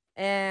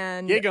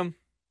 And Gig 'em.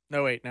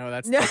 No, wait, no,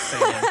 that's the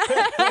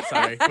same.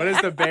 Sorry. What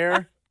is the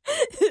bear?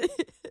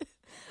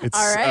 It's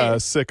All right.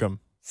 Sick'em.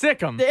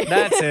 Sick 'em.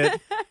 That's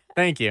it.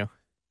 Thank you.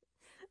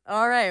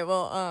 All right.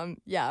 Well,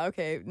 yeah,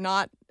 okay.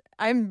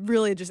 I'm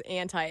really just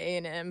anti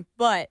A&M,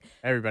 but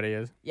Everybody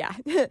is. yeah.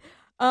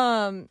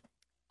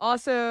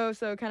 Also,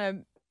 so kind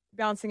of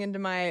bouncing into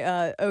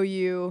my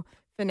OU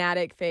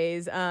fanatic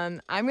phase.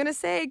 I'm gonna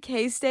say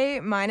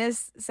K-State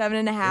minus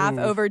 7.5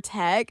 Ooh. over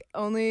Tech,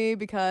 only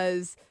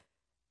because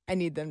I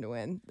need them to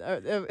win.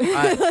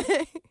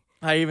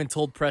 I even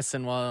told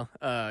Preston while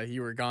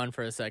you were gone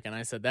for a second,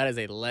 I said, that is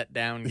a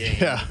letdown game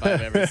Yeah. if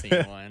I've ever seen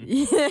one.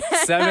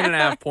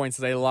 7.5 points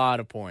is a lot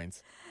of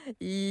points.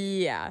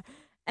 Yeah.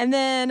 And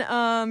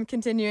then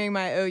continuing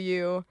my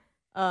OU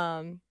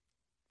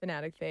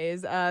fanatic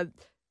phase,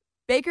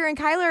 Baker and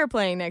Kyler are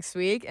playing next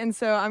week, and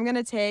so I'm going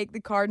to take the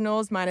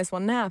Cardinals minus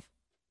 1.5.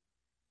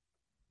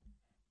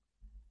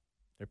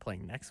 They're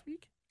playing next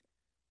week?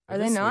 Are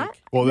they not?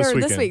 Week? Well, this No,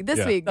 weekend. This week. This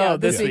Yeah. week. Oh, Yeah,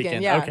 this weekend.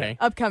 weekend. Yeah. Okay.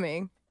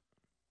 Upcoming.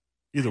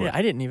 Either way. Yeah,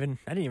 I didn't even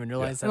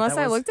realize that. Unless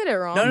that I was... looked at it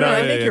wrong. No, No, I yeah,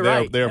 think yeah, you're they're-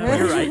 right. they're playing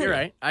You're this right. week. You're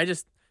right. I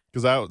just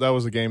Because that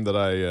was a game that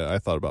I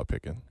thought about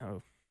picking.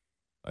 oh,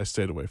 I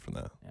stayed away from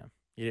that.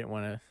 you didn't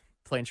want to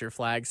plant your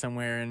flag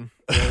somewhere in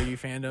OU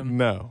fandom.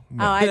 No.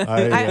 Oh,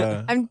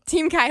 I'm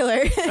Team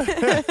Kyler.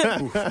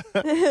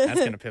 That's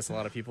gonna piss a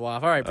lot of people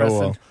off. All right, Preston.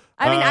 well.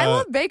 I mean, I Uh,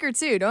 love Baker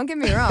too. Don't get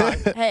me wrong.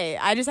 Hey,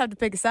 I just have to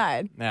pick a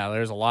side. Now,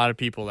 there's a lot of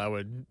people that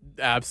would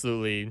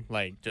absolutely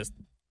just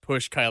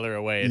push Kyler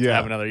away to Yeah.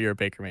 have another year at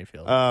Baker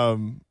Mayfield.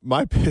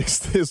 My picks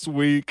this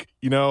week,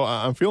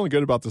 I'm feeling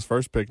good about this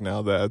first pick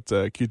now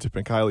that Q-Tip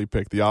and Kylie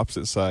picked the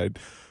opposite side.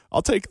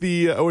 I'll take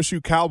the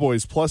OSU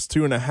Cowboys plus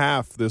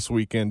 2.5 this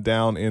weekend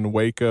down in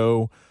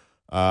Waco.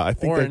 I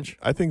think Orange.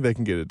 I think they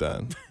can get it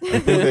done. I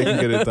think they can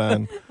get it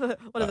done.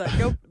 What is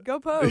that? Go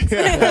Pokes.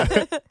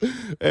 Yeah.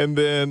 And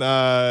then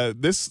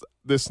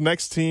this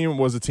next team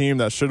was a team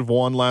that should have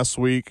won last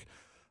week.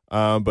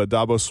 But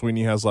Dabo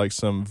Swinney has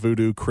some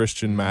voodoo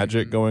Christian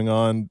magic going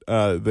on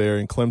there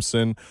in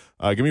Clemson.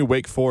 Give me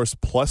Wake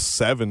Forest plus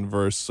 7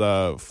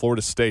 versus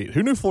Florida State.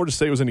 Who knew Florida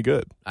State was any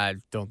good? I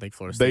don't think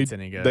Florida State's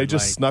any good. They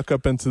just snuck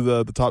up into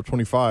the top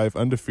 25,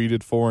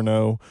 undefeated,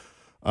 4-0.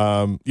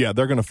 Yeah,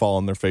 they're going to fall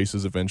on their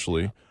faces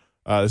eventually.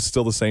 It's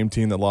still the same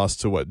team that lost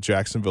to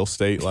Jacksonville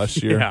State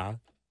last year. Yeah,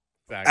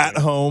 exactly. At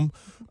home.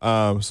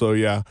 So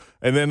yeah,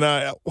 and then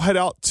head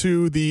out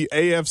to the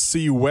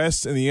AFC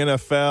West in the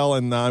NFL,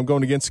 and I'm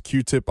going against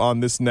Q-Tip on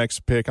this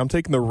next pick. I'm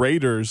taking the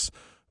Raiders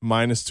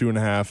minus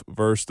 2.5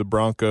 versus the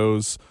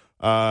Broncos.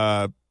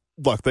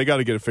 Look, they got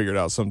to get it figured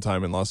out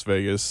sometime in Las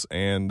Vegas,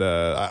 and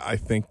I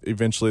think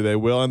eventually they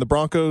will. And the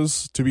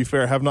Broncos, to be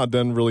fair, have not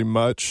done really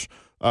much.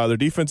 Their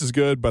defense is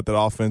good, but that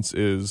offense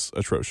is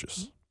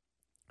atrocious.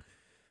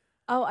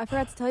 Oh, I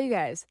forgot to tell you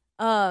guys.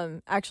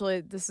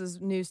 Actually, this is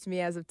news to me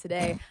as of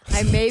today.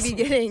 I may be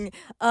getting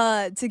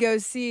to go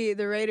see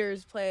the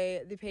Raiders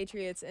play the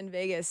Patriots in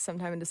Vegas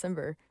sometime in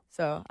December.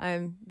 So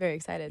I'm very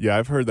excited. Yeah,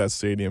 I've heard that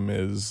stadium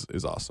is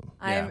awesome.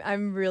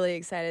 I'm really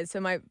excited. So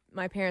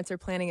my parents are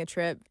planning a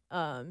trip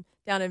down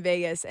in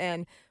Vegas,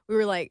 and we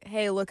were like,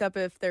 hey, look up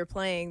if they're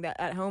playing that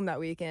at home that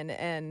weekend,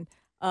 and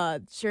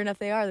sure enough,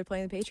 they are. They're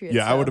playing the Patriots.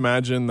 Yeah, I so. would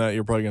imagine that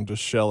you're probably going to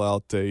just shell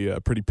out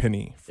a pretty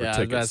penny for Yeah, I was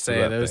tickets. about to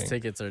say that those thing.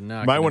 tickets are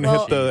not. Might want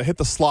to gonna hit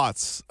the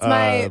slots. It's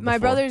my before.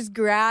 brother's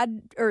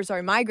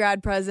my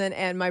grad present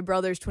and my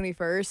brother's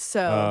 21st.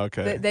 So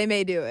okay. they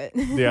may do it.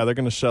 Yeah, they're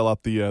going to shell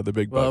out the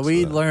big bucks. Well, for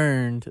we that.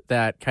 learned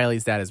that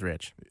Kylie's dad is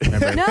rich.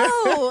 Remember?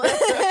 No,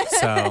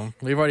 So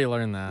we've already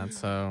learned that.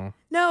 So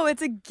no,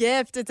 it's a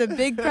gift. It's a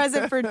big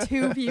present for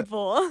two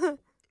people.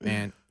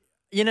 man,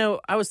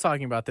 I was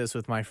talking about this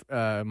with my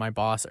my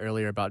boss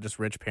earlier about just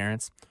rich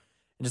parents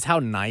and just how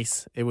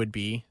nice it would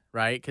be,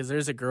 right? Because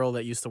there's a girl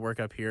that used to work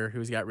up here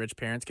who's got rich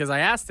parents. Because I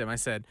asked him, I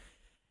said,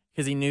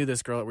 because he knew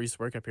this girl that used to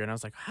work up here, and I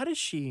was like, how does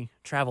she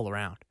travel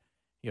around?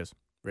 He goes,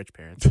 rich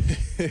parents.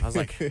 I was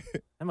like,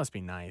 that must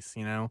be nice,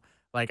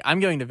 Like, I'm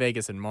going to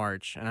Vegas in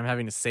March, and I'm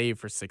having to save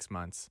for 6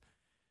 months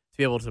to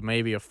be able to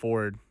maybe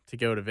afford to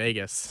go to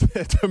Vegas.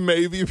 to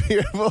maybe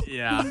be able.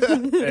 Yeah,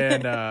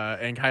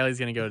 and Kylie's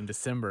gonna go in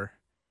December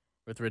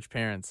with rich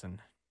parents, and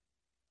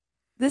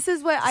This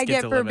is what I get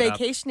get to for live it up.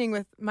 vacationing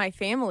with my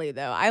family,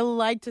 though. I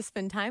like to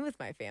spend time with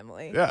my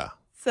family. Yeah.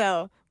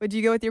 So, would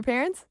you go with your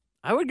parents?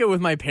 I would go with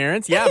my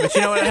parents. Yeah, but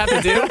you know what I'd have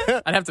to do?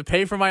 I'd have to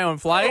pay for my own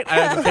flight. I'd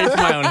have to pay for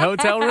my own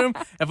hotel room.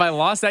 If I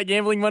lost that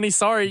gambling money,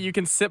 sorry, you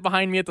can sit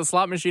behind me at the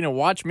slot machine and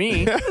watch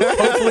me.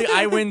 Hopefully,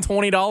 I win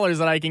 $20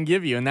 that I can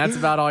give you, and that's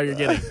about all you're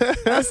getting.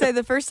 I'll say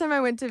the first time I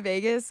went to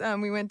Vegas,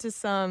 we went to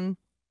some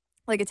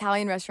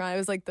Italian restaurant. It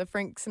was the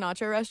Frank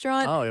Sinatra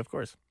restaurant. Oh, of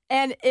course.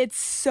 And it's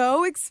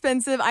so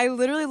expensive. I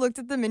literally looked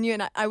at the menu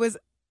and I was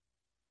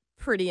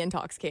pretty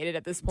intoxicated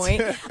at this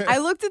point. I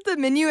looked at the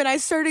menu and I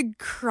started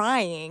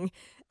crying.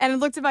 And I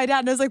looked at my dad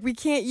and I was like, we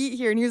can't eat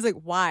here. And he was like,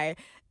 why?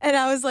 And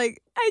I was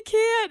like, I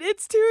can't.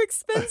 It's too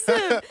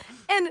expensive.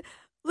 And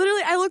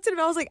literally, I looked at him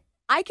and I was like,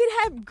 I could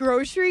have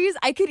groceries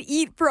I could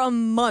eat for a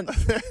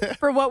month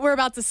for what we're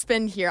about to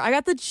spend here. I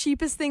got the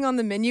cheapest thing on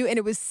the menu, and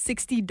it was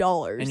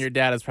 $60. And your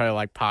dad is probably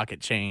like, pocket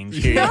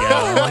change. Here you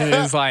go.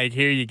 It's like,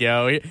 here you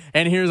go.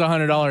 And here's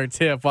 $100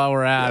 tip while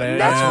we're at it.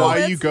 That's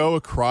why you go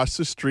across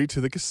the street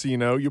to the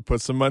casino. You put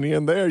some money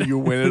in there. You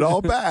win it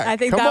all back. I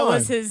think that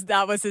was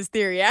his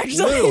theory,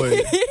 actually.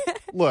 Literally.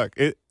 Look,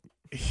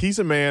 he's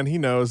a man. He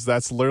knows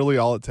that's literally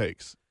all it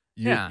takes.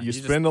 You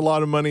spend a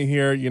lot of money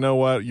here. You know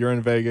what? You're in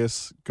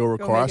Vegas. Go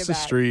across the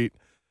street,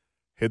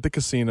 hit the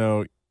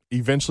casino.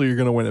 Eventually, you're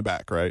going to win it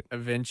back, right?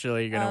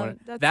 Eventually, you're going to win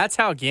it. That's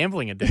how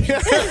gambling addiction.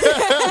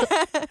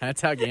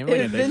 That's how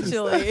gambling addiction.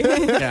 Eventually.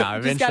 Yeah,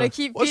 eventually. Just got to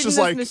keep feeding this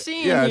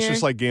machine here. It's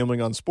just like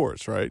gambling on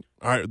sports, right?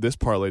 All right, this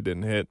parlay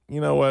didn't hit.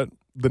 You know what?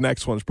 The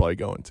next one's probably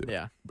going to.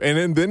 Yeah.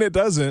 And then it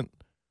doesn't.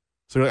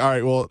 So you're like, all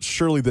right, well,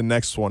 surely the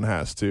next one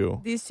has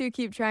to. These two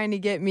keep trying to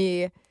get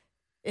me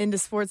into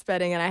sports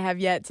betting, and I have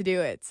yet to do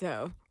it.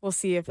 So we'll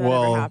see if that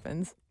ever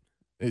happens.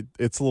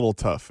 It's a little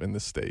tough in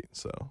this state.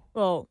 So.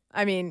 Well,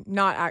 I mean,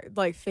 not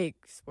like fake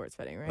sports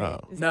betting, right? Oh.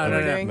 No.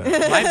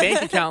 My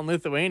bank account in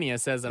Lithuania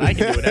says that I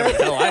can do whatever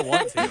the hell I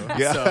want to.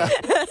 Yeah.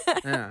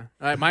 So,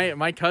 yeah.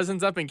 My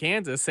cousins up in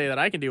Kansas say that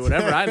I can do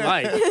whatever I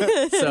like.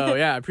 So,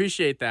 yeah, I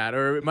appreciate that.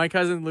 Or my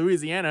cousin in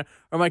Louisiana,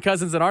 or my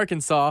cousins in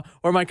Arkansas,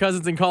 or my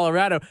cousins in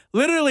Colorado.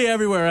 Literally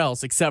everywhere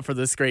else except for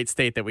this great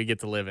state that we get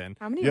to live in.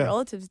 How many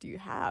relatives do you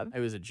have? It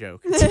was a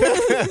joke.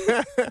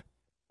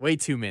 Way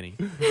too many.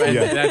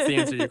 That's the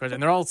answer to your question.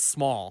 They're all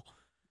small,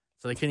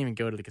 so they couldn't even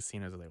go to the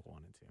casinos if they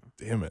wanted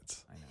to. Damn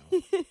it! I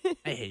know.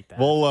 I hate that.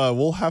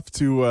 We'll have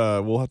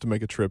to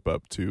make a trip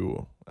up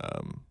to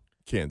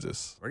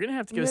Kansas. We're gonna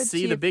have to go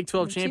see the Big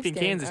 12 champion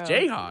Kansas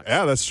Jayhawks.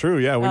 Yeah, that's true.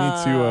 Yeah,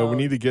 we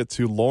need to get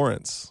to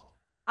Lawrence.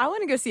 I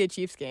want to go see a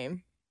Chiefs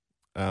game.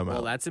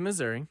 Well, that's in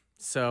Missouri.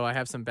 So I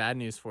have some bad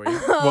news for you.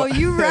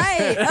 You're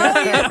right.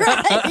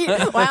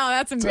 Wow,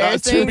 that's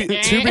embarrassing.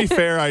 To be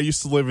fair, I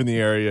used to live in the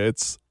area.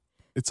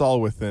 It's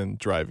all within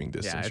driving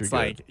distance. Yeah, it's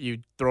like you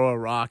throw a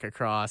rock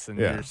across and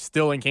you're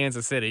still in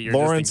Kansas City. You're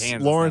just in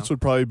Kansas Lawrence now.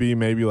 would probably be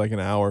maybe like an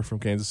hour from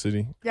Kansas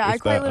City. Yeah, I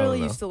quite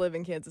literally used to live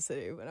in Kansas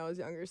City when I was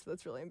younger, so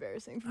that's really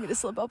embarrassing for me to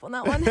slip up on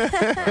that one.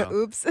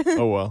 Oops.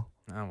 Oh, well.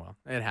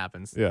 It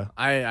happens. Yeah.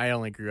 I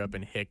only grew up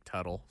in Hick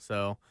Tuttle,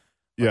 so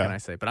what can I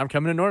say? But I'm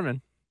coming to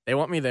Norman. They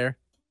want me there.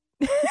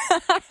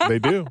 They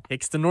do.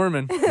 Hicks to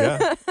Norman.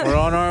 Yeah. We're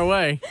on our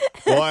way.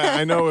 Well,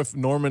 I know if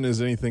Norman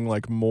is anything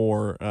like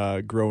Moore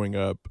growing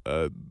up,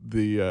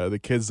 the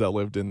kids that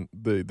lived in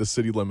the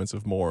city limits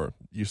of Moore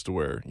used to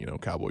wear,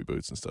 cowboy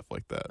boots and stuff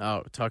like that.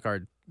 Oh, tuck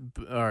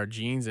our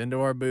jeans into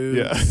our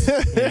boots.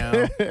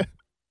 Yeah.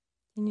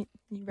 You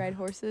ride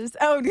horses?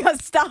 Oh,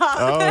 stop.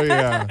 Oh,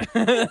 yeah.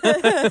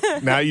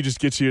 Now you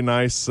just get you a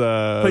nice...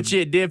 put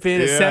you a dip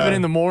in at 7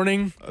 in the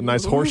morning. A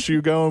nice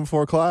horseshoe going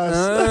before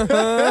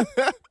class.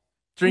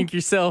 Drink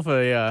yourself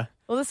a...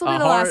 Well, this will be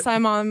the last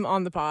time I'm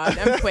on the pod.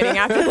 I'm quitting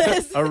after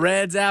this. A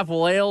Red's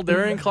apple ale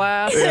during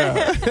class.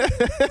 Yeah.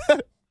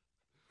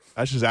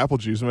 That's just apple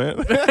juice, man.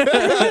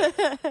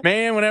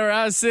 Man, whenever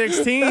I was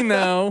 16,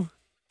 though...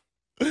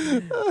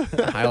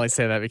 I only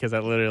say that because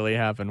that literally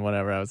happened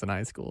whenever I was in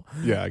high school.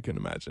 Yeah, I can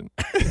imagine.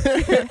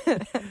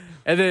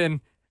 And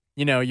then,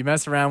 you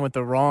mess around with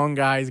the wrong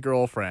guy's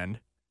girlfriend,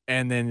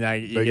 and then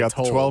you get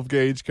told. The 12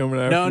 gauge coming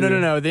after you.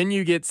 No.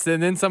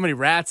 Then somebody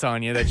rats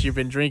on you that you've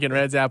been drinking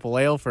Red's apple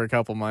ale for a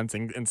couple months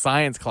in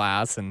science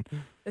class, and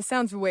this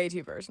sounds way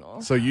too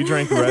personal. So you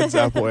drank Red's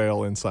apple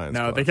ale in science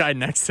class? No, the guy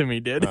next to me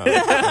did.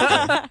 Okay.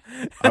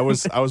 I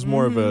was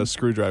more of a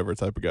screwdriver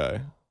type of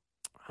guy.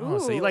 Oh,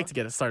 so you like to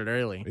get it started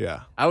early.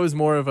 Yeah. I was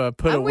more of a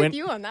I'm with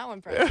you on that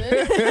one,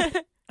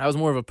 Preston. I was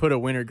more of a put a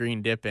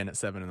wintergreen dip in at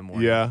 7 in the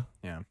morning. Yeah.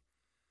 Yeah.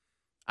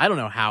 I don't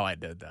know how I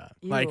did that.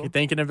 Ew. Like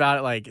thinking about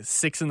it like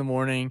 6 in the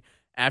morning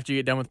after you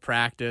get done with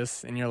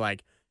practice and you're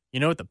like, you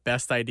know what the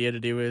best idea to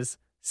do is?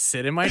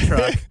 Sit in my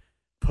truck,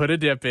 put a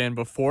dip in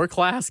before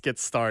class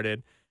gets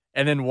started,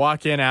 and then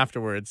walk in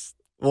afterwards.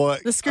 Well,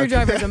 the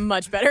screwdriver is a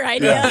much better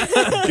idea.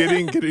 Yeah.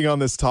 Getting on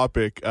this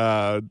topic,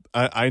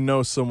 I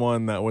know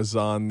someone that was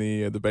on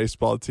the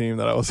baseball team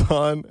that I was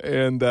on,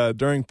 and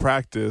during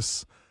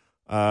practice,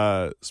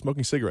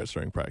 smoking cigarettes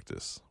during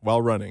practice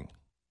while running.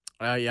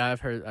 Yeah,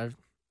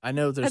 I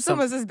know there's that's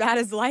almost as bad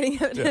as lighting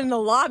it in the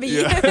lobby.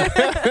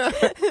 Yeah.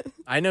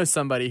 I know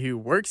somebody who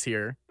works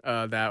here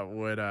that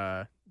would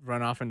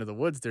run off into the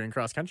woods during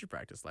cross country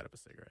practice, light up a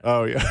cigarette.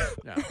 Oh yeah.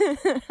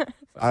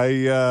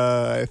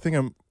 I think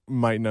I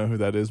might know who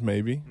that is.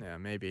 Maybe. Yeah,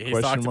 maybe he's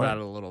talked about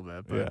it a little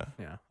bit. But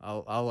yeah.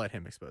 I'll let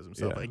him expose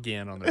himself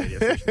again on the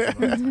radio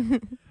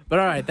station. But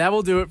all right, that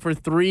will do it for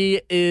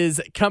 3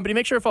 is Company.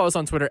 Make sure to follow us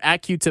on Twitter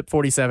at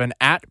QTip47,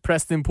 at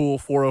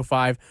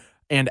PrestonPool405,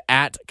 and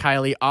at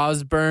Kylie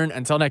Osborne.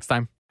 Until next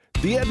time.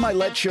 The Ed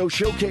Milet Show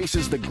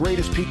showcases the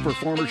greatest peak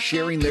performers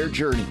sharing their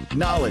journey,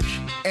 knowledge,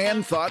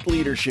 and thought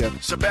leadership.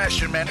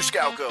 Sebastian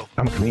Maniscalco.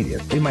 I'm a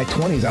comedian. In my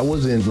 20s, I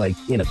wasn't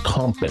in a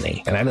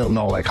company, and I don't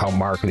know how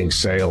marketing,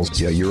 sales.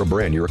 Yeah, you're a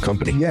brand. You're a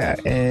company. Yeah.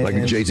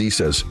 Like Jay-Z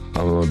says,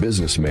 I'm a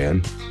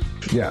businessman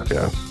Yeah.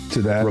 Yeah.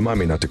 To that. Remind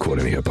me not to quote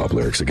any hip-hop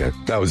lyrics again.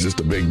 That was just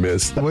a big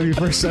miss. When you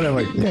first said it, I'm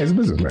like, yeah, he's a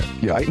businessman.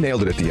 Yeah, I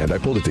nailed it at the end. I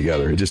pulled it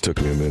together. It just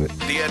took me a minute.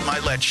 The Ed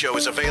Milet Show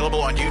is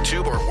available on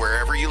YouTube or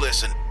wherever you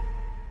listen.